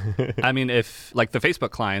database. I mean, if the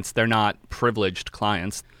Facebook clients, they're not privileged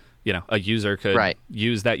clients. A user could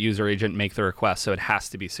use that user agent, make the request, so it has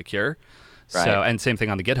to be secure. Right. So, and same thing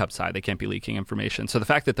on the GitHub side, they can't be leaking information. So the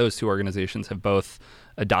fact that those two organizations have both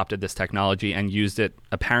adopted this technology and used it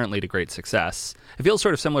apparently to great success, it feels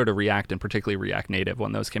sort of similar to React, and particularly React Native.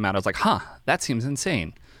 When those came out, I was like, that seems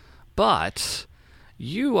insane. But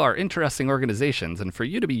you are interesting organizations, and for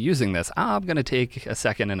you to be using this, I'm going to take a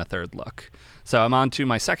second and a third look. So I'm on to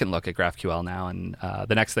my second look at GraphQL now, and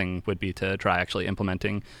the next thing would be to try actually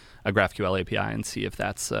implementing a GraphQL API and see if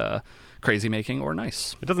that's crazy making or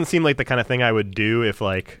nice. It doesn't seem like the kind of thing I would do if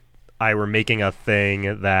I were making a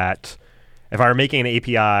thing that, if I were making an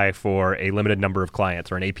API for a limited number of clients,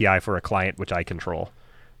 or an API for a client which I control.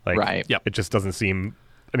 Right. Yep. It just doesn't seem,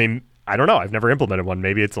 I don't know. I've never implemented one.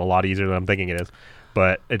 Maybe it's a lot easier than I'm thinking it is.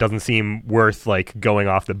 But it doesn't seem worth going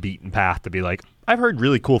off the beaten path to be I've heard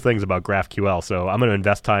really cool things about GraphQL, so I'm going to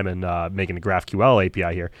invest time in making a GraphQL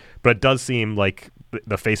API here. But it does seem like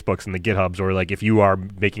the Facebooks and the GitHubs, or if you are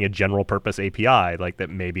making a general purpose API, that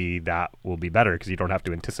maybe that will be better because you don't have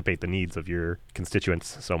to anticipate the needs of your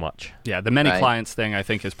constituents so much. Yeah, the many clients thing, I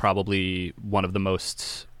think, is probably one of the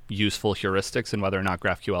most useful heuristics in whether or not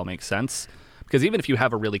GraphQL makes sense. Because even if you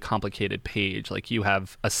have a really complicated page, you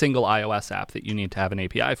have a single iOS app that you need to have an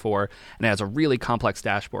API for, and it has a really complex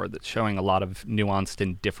dashboard that's showing a lot of nuanced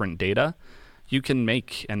and different data, you can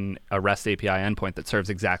make a REST API endpoint that serves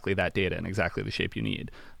exactly that data in exactly the shape you need.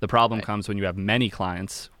 The problem comes when you have many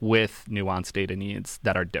clients with nuanced data needs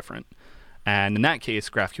that are different. And in that case,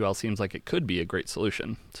 GraphQL seems like it could be a great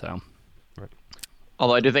solution. So...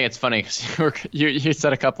 Although I do think it's funny because you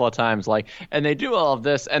said a couple of times, and they do all of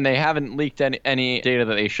this, and they haven't leaked any data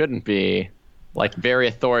that they shouldn't be, very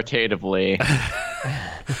authoritatively.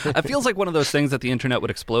 It feels like one of those things that the internet would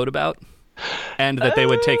explode about. and that they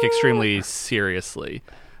would take extremely seriously.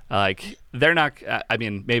 Like, they're not, I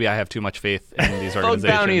mean, maybe I have too much faith in these organizations.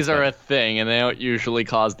 Bug bounties are a thing, and they don't usually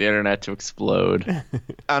cause the internet to explode.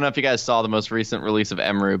 I don't know if you guys saw the most recent release of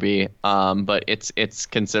mRuby, but it's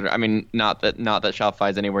considered, I mean, not that Shopify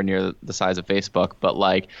is anywhere near the size of Facebook, but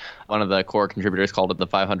like one of the core contributors called it the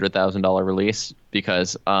 $500,000 release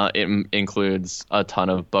because it includes a ton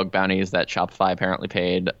of bug bounties that Shopify apparently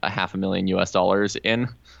paid $500,000 in.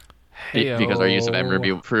 Because our use of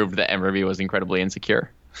mRuby proved that mRuby was incredibly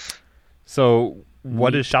insecure. So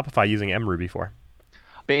what is Shopify using mRuby for?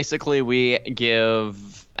 Basically, we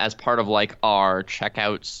give, as part of like our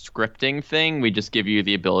checkout scripting thing, we just give you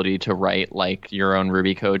the ability to write like your own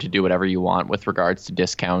Ruby code to do whatever you want with regards to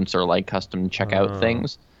discounts or like custom checkout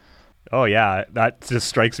things. Oh yeah, that just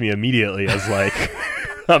strikes me immediately as like,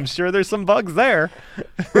 I'm sure there's some bugs there.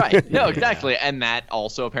 Right. No, exactly. And that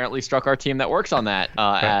also apparently struck our team that works on that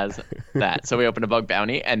as that. So we opened a bug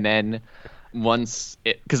bounty, and then once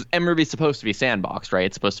because mRuby is supposed to be sandboxed, right?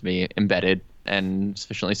 It's supposed to be embedded and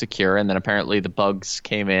sufficiently secure. And then apparently the bugs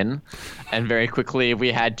came in, and very quickly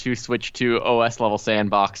we had to switch to OS level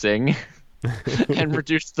sandboxing and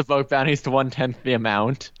reduce the bug bounties to 1/10 the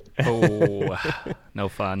amount. Oh, no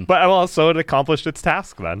fun. But also it accomplished its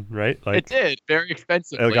task then, right? Like, it did, very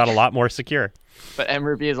expensively. It got a lot more secure. But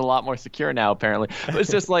mRuby is a lot more secure now, apparently. But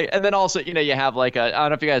it's just like, and then also, you know, you have like I don't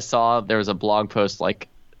know if you guys saw, there was a blog post like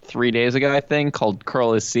 3 days ago, I think, called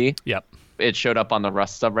Curl is C. Yep. It showed up on the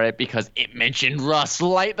Rust subreddit because it mentioned Rust,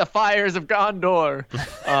 light the fires of Gondor.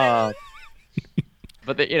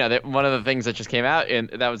 But one of the things that just came out and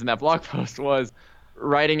that was in that blog post was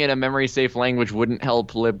writing in a memory safe language wouldn't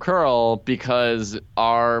help libcurl because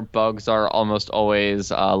our bugs are almost always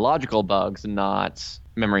logical bugs, not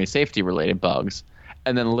memory safety related bugs.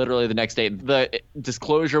 And then literally the next day, the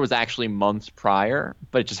disclosure was actually months prior,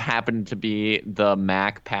 but it just happened to be the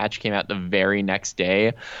Mac patch came out the very next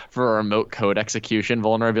day for a remote code execution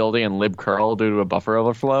vulnerability in libcurl due to a buffer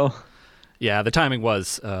overflow. Yeah, the timing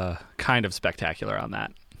was kind of spectacular on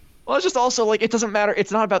that. Well, it's just also like, it doesn't matter.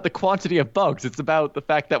 It's not about the quantity of bugs. It's about the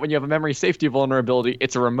fact that when you have a memory safety vulnerability,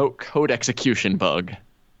 it's a remote code execution bug.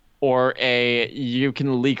 Or you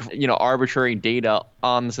can leak, arbitrary data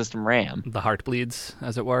on the system RAM. The heart bleeds,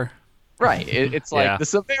 as it were. Right. It's like the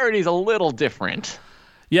severity is a little different.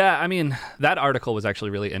 Yeah, I mean, that article was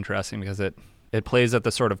actually really interesting because it plays at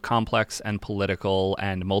the sort of complex and political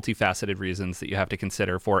and multifaceted reasons that you have to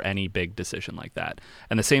consider for any big decision like that.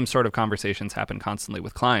 And the same sort of conversations happen constantly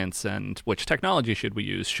with clients and which technology should we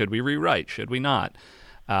use? Should we rewrite? Should we not?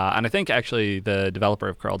 And I think actually the developer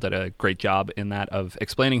of curl did a great job in that of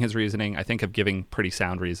explaining his reasoning, I think of giving pretty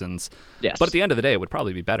sound reasons. Yes. But at the end of the day, it would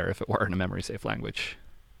probably be better if it were in a memory-safe language.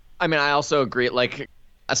 I mean, I also agree, like,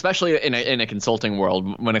 especially in a consulting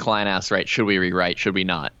world, when a client asks, right, should we rewrite, should we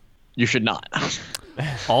not? You should not.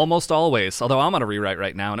 Almost always, although I'm on a rewrite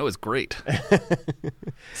right now, and it was great.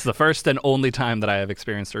 It's the first and only time that I have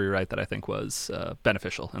experienced a rewrite that I think was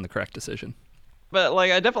beneficial and the correct decision. But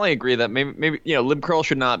like, I definitely agree that maybe libcurl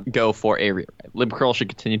should not go for a rewrite. Libcurl should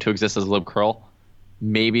continue to exist as libcurl.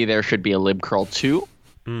 Maybe there should be a libcurl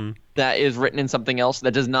 2 that is written in something else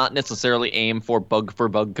that does not necessarily aim for bug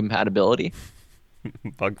compatibility.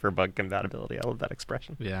 Bug for bug compatibility. I love that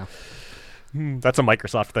expression. Yeah. That's a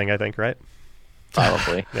Microsoft thing, I think, right?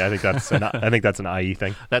 Probably. Yeah, I think that's an IE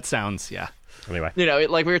thing. That sounds, yeah. Anyway.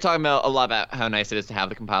 Like we were talking about a lot about how nice it is to have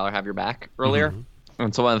the compiler have your back earlier. Mm-hmm.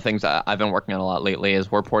 And so one of the things that I've been working on a lot lately is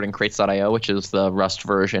we're porting crates.io, which is the Rust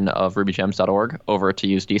version of rubygems.org, over to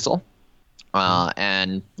use Diesel.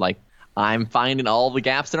 And like, I'm finding all the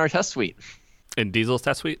gaps in our test suite. In Diesel's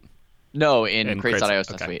test suite? No, in crates.io's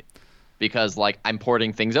test suite. Because like, I'm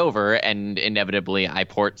porting things over, and inevitably I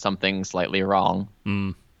port something slightly wrong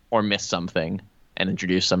or miss something and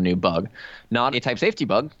introduce some new bug. Not a type safety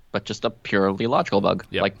bug, but just a purely logical bug.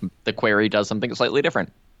 Yep. Like the query does something slightly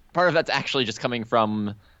different. Part of that's actually just coming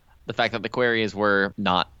from the fact that the queries were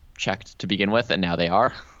not checked to begin with, and now they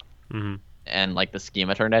are. Mm-hmm. And like the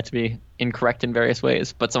schema turned out to be incorrect in various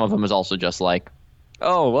ways. But some of them is also just like,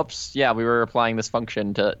 oh, whoops, yeah, we were applying this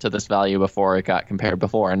function to this value before it got compared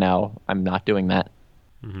before, and now I'm not doing that.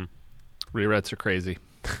 Mm-hmm. Rewrites are crazy.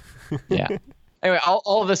 Yeah. Anyway,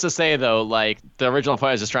 all of this to say, though, like, the original point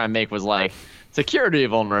I was just trying to make was like, security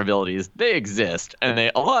vulnerabilities, they exist, and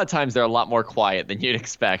a lot of times they're a lot more quiet than you'd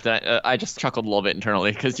expect. And I just chuckled a little bit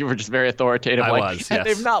internally because you were just very authoritative. Yes.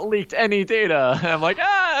 They've not leaked any data. And I'm like,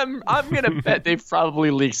 I'm going to bet they've probably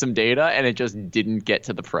leaked some data, and it just didn't get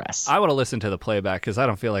to the press. I want to listen to the playback because I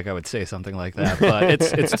don't feel like I would say something like that, but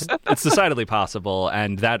it's decidedly possible,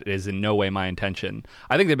 and that is in no way my intention.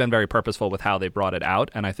 I think they've been very purposeful with how they brought it out,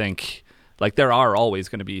 and I think Like, there are always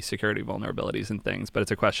going to be security vulnerabilities and things, but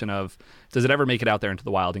it's a question of, does it ever make it out there into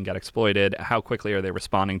the wild and get exploited? How quickly are they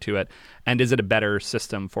responding to it? And is it a better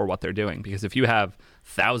system for what they're doing? Because if you have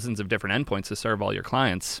thousands of different endpoints to serve all your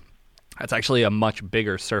clients, that's actually a much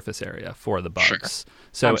bigger surface area for the bugs. Sure.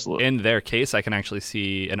 So Absolutely. in their case, I can actually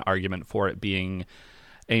see an argument for it being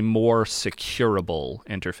a more securable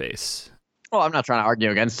interface. Well, I'm not trying to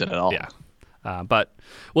argue against it at all. Yeah. But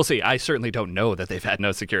we'll see. I certainly don't know that they've had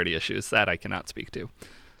no security issues. That I cannot speak to.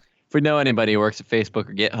 If we know anybody who works at Facebook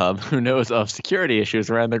or GitHub who knows of security issues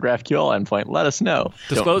around their GraphQL endpoint, let us know.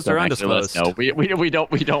 Disclosed or Don't actually let us undisclosed? know. We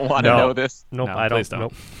don't want to know this. Nope, No, I don't. please don't.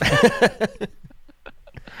 Nope.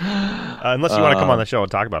 Unless you want to come on the show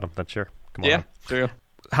and talk about them, then sure. Come on. Yeah, true.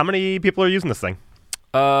 How many people are using this thing?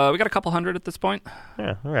 We got a couple hundred at this point.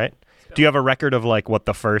 Yeah, all right. Do you have a record of like what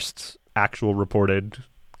the first actual reported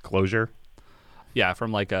closure? Yeah,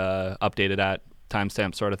 from like a updated at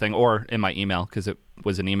timestamp sort of thing, or in my email, because it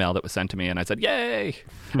was an email that was sent to me and I said, yay!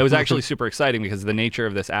 It was actually super exciting because the nature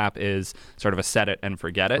of this app is sort of a set it and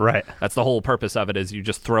forget it. Right. That's the whole purpose of it, is you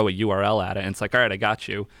just throw a URL at it and it's like, all right, I got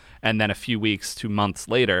you. And then a few weeks to months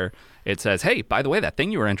later, it says, hey, by the way, that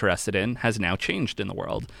thing you were interested in has now changed in the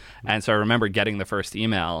world. And so I remember getting the first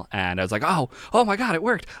email and I was like, oh my God, it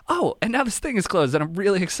worked. Oh, and now this thing is closed and I'm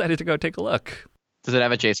really excited to go take a look. Does it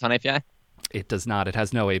have a JSON API? It does not. It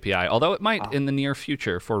has no API, although it might in the near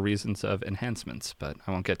future for reasons of enhancements, but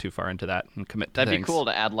I won't get too far into that and commit to That'd things. be cool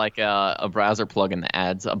to add like a browser plugin that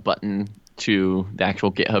adds a button to the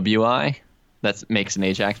actual GitHub UI that makes an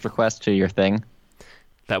AJAX request to your thing.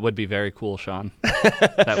 That would be very cool, Sean.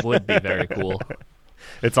 That would be very cool.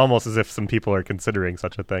 It's almost as if some people are considering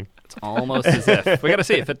such a thing. It's almost as if. We got to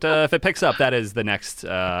see if it picks up. That is the next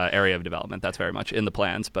area of development. That's very much in the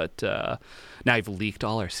plans. But now you've leaked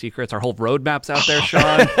all our secrets. Our whole roadmap's out there,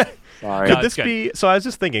 Sean. Sorry. No, Could it's this good. be? So I was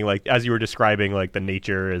just thinking, like, as you were describing, like, the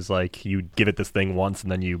nature is like you give it this thing once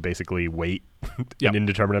and then you basically wait Yep. an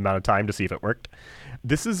indeterminate amount of time to see if it worked.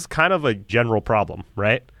 This is kind of a general problem,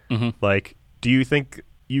 right? Mm-hmm. Like, do you think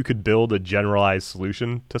you could build a generalized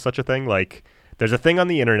solution to such a thing? Like, there's a thing on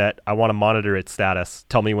the internet. I want to monitor its status.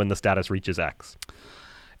 Tell me when the status reaches X.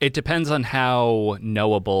 It depends on how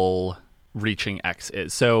knowable reaching X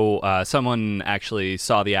is. So someone actually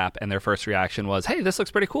saw the app and their first reaction was, hey, this looks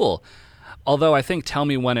pretty cool. Although I think tell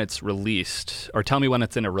me when it's released or tell me when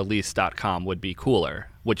it's in a release.com would be cooler,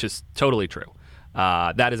 which is totally true.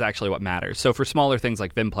 That is actually what matters. So for smaller things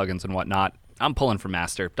like Vim plugins and whatnot, I'm pulling from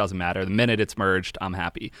master. Doesn't matter. The minute it's merged, I'm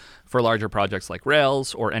happy. For larger projects like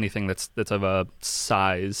Rails or anything that's of a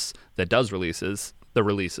size that does releases, the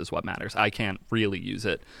release is what matters. I can't really use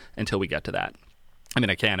it until we get to that. I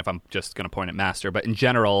mean, I can if I'm just going to point at master, but in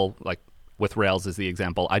general, like with Rails as the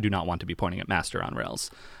example, I do not want to be pointing at master on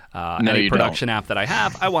Rails. No, any you production app that I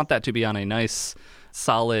have, I want that to be on a nice,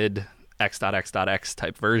 solid x.x.x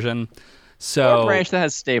type version. So Or a branch that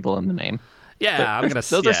has stable in the name. yeah, I'm gonna.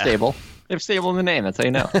 Those are stable. They're stable in the name. That's how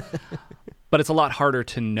you know. But it's a lot harder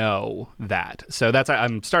to know that. So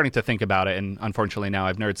I'm starting to think about it, and unfortunately now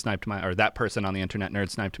I've nerd sniped that person on the internet nerd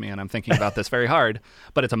sniped me, and I'm thinking about this very hard.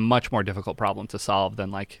 But it's a much more difficult problem to solve than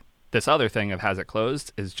like this other thing of has it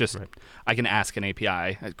closed is just right. I can ask an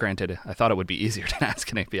API. Granted, I thought it would be easier to ask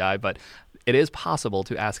an API, but it is possible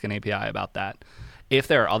to ask an API about that. If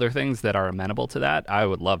there are other things that are amenable to that, I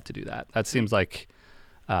would love to do that. That seems like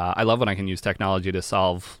I love when I can use technology to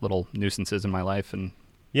solve little nuisances in my life. And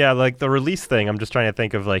yeah, like the release thing, I'm just trying to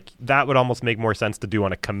think of like that would almost make more sense to do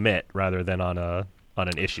on a commit rather than on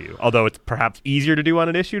an issue. Although it's perhaps easier to do on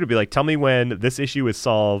an issue to be like, tell me when this issue is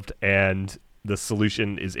solved and the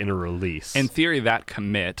solution is in a release. In theory, that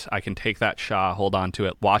commit, I can take that SHA, hold on to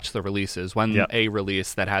it, watch the releases. When a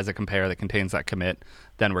release that has a compare that contains that commit,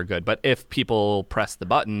 then we're good. But if people press the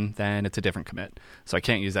button, then it's a different commit. So I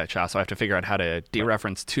can't use that SHA. So I have to figure out how to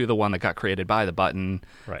dereference to the one that got created by the button.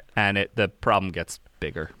 Right. And the problem gets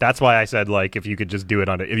bigger. That's why I said, like, if you could just do it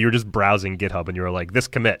if you were just browsing GitHub and you were like, this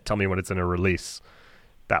commit, tell me when it's in a release,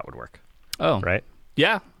 that would work. Oh. Right?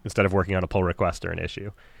 Yeah. Instead of working on a pull request or an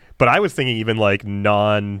issue. But I was thinking even like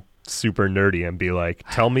non-super nerdy and be like,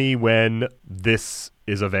 tell me when this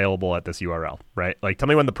is available at this URL, right? Like, tell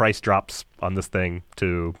me when the price drops on this thing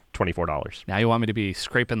to $24. Now you want me to be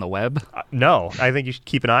scraping the web? No, I think you should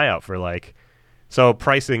keep an eye out for like, so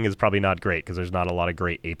pricing is probably not great because there's not a lot of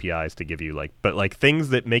great APIs to give you but like things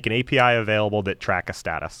that make an API available that track a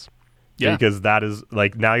status. Yeah. Because that is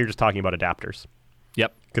like, now you're just talking about adapters.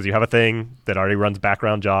 Yep. Because you have a thing that already runs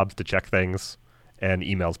background jobs to check things and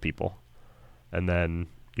emails people, and then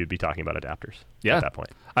you'd be talking about adapters at that point.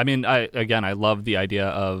 I mean, I love the idea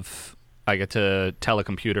of I get to tell a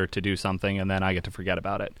computer to do something, and then I get to forget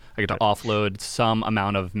about it. I get to offload some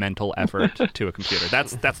amount of mental effort to a computer.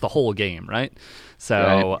 That's the whole game, right?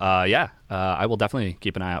 So, I will definitely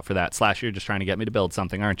keep an eye out for that. Slash, you're just trying to get me to build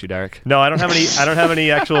something, aren't you, Derek? No, I don't have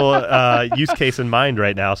any actual use case in mind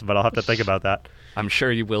right now, but I'll have to think about that. I'm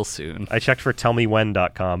sure you will soon. I checked for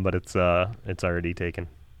tellmewhen.com, but it's already taken.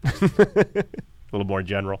 A little more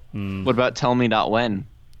general. What about tellme.when?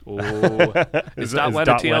 Oh, is .when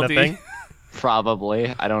a TLD? A thing?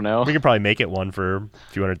 Probably. I don't know. We could probably make it one for a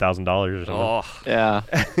few $100,000 or something. Oh, yeah.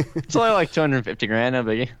 It's only like $250,000, no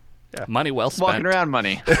biggie. Yeah. Money well spent. Walking around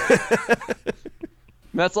money.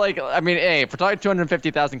 That's like, I mean, hey, if we're talking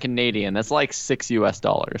 250,000 Canadian, that's like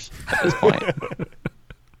 $6 at this point.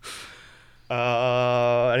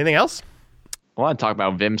 Anything else? I want to talk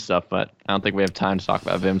about Vim stuff, but I don't think we have time to talk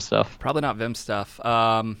about Vim stuff. Probably not Vim stuff.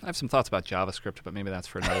 I have some thoughts about JavaScript, but maybe that's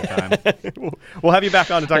for another time. We'll have you back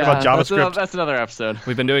on to talk about JavaScript. That's another episode.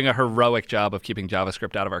 We've been doing a heroic job of keeping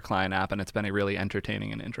JavaScript out of our client app, and it's been a really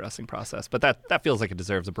entertaining and interesting process. But that feels like it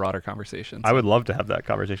deserves a broader conversation. So. I would love to have that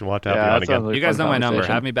conversation. We'll have to have you on again. Like you guys know my number.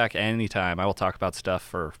 Have me back anytime. I will talk about stuff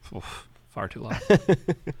for far too long.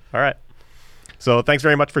 All right. So thanks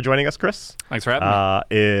very much for joining us, Chris. Thanks for having me.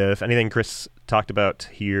 If anything Chris talked about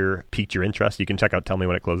here piqued your interest, you can check out Tell Me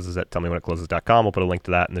When It Closes at tellmewhenitcloses.com. We'll put a link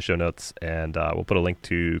to that in the show notes, and we'll put a link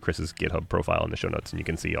to Chris's GitHub profile in the show notes, and you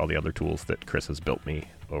can see all the other tools that Chris has built me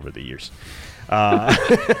over the years.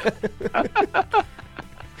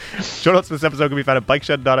 Show notes for this episode can be found at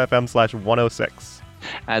bikeshed.fm/106.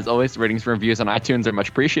 As always, ratings and reviews on iTunes are much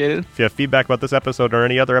appreciated. If you have feedback about this episode or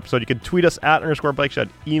any other episode, you can tweet us at _BikeShed,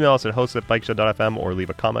 email us at hosts@bikeshed.fm, or leave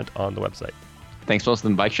a comment on the website. Thanks for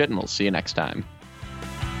listening to Bike Shed, and we'll see you next time.